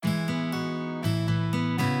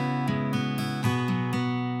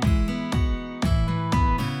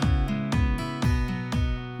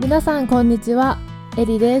皆さんこんにちは、エ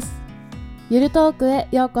リです。ゆるトークへ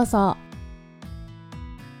ようこそ。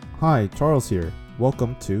 Hi, Charles here.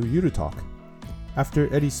 Welcome to Yuru Talk.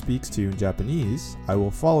 After Eddie speaks to you in Japanese, I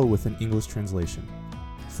will follow with an English translation.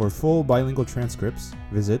 For full bilingual transcripts,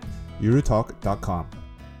 visit yurutalk.com.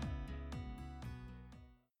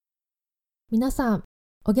 皆さん、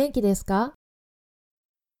お元気ですか？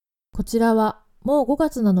こちらはもう5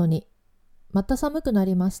月なのに、また寒くな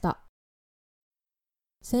りました。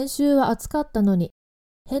先週は暑かったのに、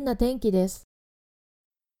変な天気です。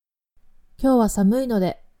今日は寒いの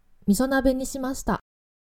で、味噌鍋にしました。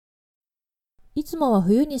いつもは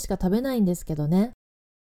冬にしか食べないんですけどね。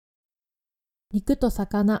肉と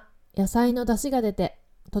魚、野菜の出汁が出て、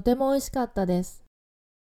とても美味しかったです。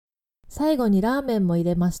最後にラーメンも入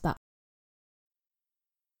れました。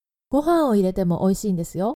ご飯を入れても美味しいんで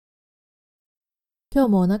すよ。今日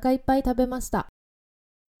もお腹いっぱい食べました。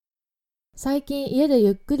最近家で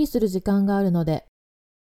ゆっくりする時間があるので、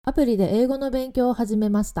アプリで英語の勉強を始め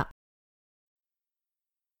ました。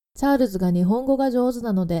チャールズが日本語が上手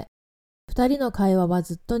なので、二人の会話は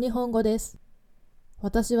ずっと日本語です。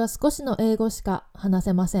私は少しの英語しか話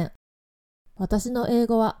せません。私の英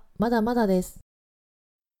語はまだまだです。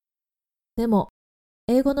でも、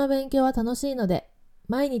英語の勉強は楽しいので、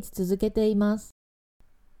毎日続けています。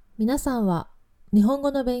皆さんは日本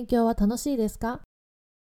語の勉強は楽しいですか？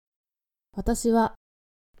私は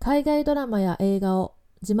海外ドラマや映画を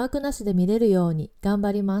字幕なしで見れるように頑張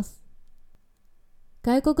ります。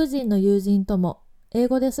外国人の友人とも英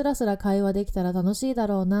語でスラスラ会話できたら楽しいだ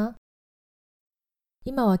ろうな。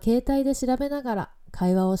今は携帯で調べながら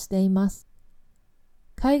会話をしています。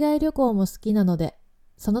海外旅行も好きなので、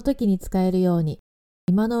その時に使えるように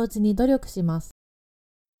今のうちに努力します。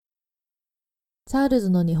チャールズ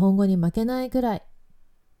の日本語に負けないくらい、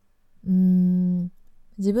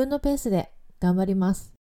自分のペースで頑張りま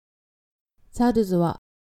す。チャールズは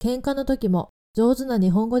喧嘩の時も上手な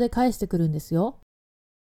日本語で返してくるんですよ。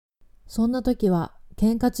そんな時は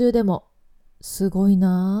喧嘩中でもすごい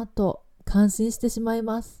なぁと感心してしまい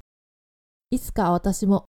ます。いつか私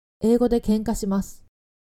も英語で喧嘩します。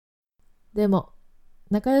でも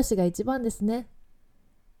仲良しが一番ですね。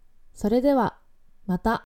それではま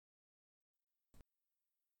た。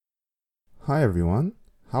Hi everyone,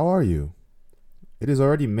 how are you? It is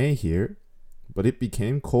already May here, but it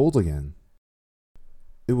became cold again.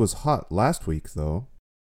 It was hot last week though.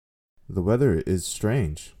 The weather is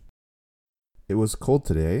strange. It was cold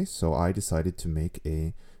today, so I decided to make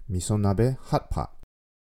a misonabe hot pot.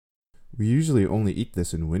 We usually only eat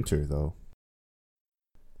this in winter though.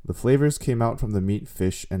 The flavors came out from the meat,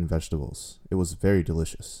 fish, and vegetables. It was very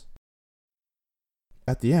delicious.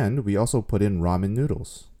 At the end, we also put in ramen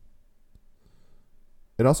noodles.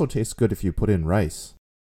 It also tastes good if you put in rice.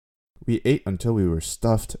 We ate until we were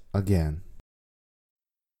stuffed again.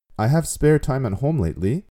 I have spare time at home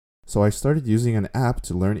lately, so I started using an app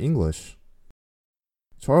to learn English.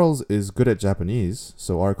 Charles is good at Japanese,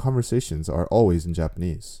 so our conversations are always in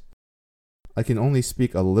Japanese. I can only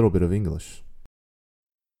speak a little bit of English.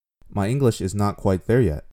 My English is not quite there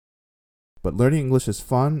yet, but learning English is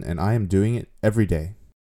fun and I am doing it every day.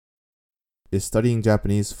 Is studying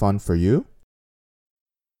Japanese fun for you?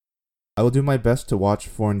 I will do my best to watch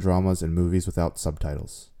foreign dramas and movies without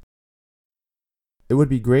subtitles. It would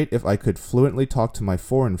be great if I could fluently talk to my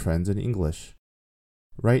foreign friends in English.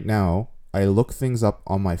 Right now, I look things up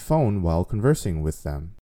on my phone while conversing with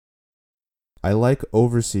them. I like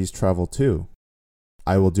overseas travel too.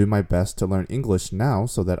 I will do my best to learn English now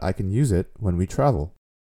so that I can use it when we travel.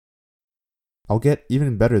 I'll get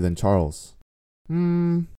even better than Charles.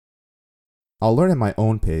 I'll learn at my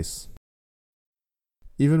own pace.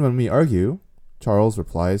 Even when we argue, Charles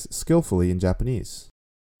replies skillfully in Japanese.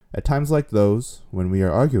 At times like those, when we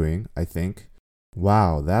are arguing, I think,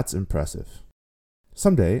 wow, that's impressive.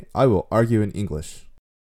 Someday, I will argue in English.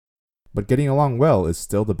 But getting along well is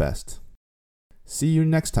still the best. See you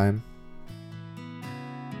next time.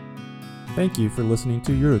 Thank you for listening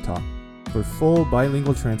to Yuru Talk. For full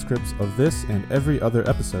bilingual transcripts of this and every other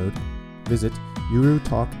episode, visit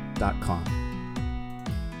yurutalk.com.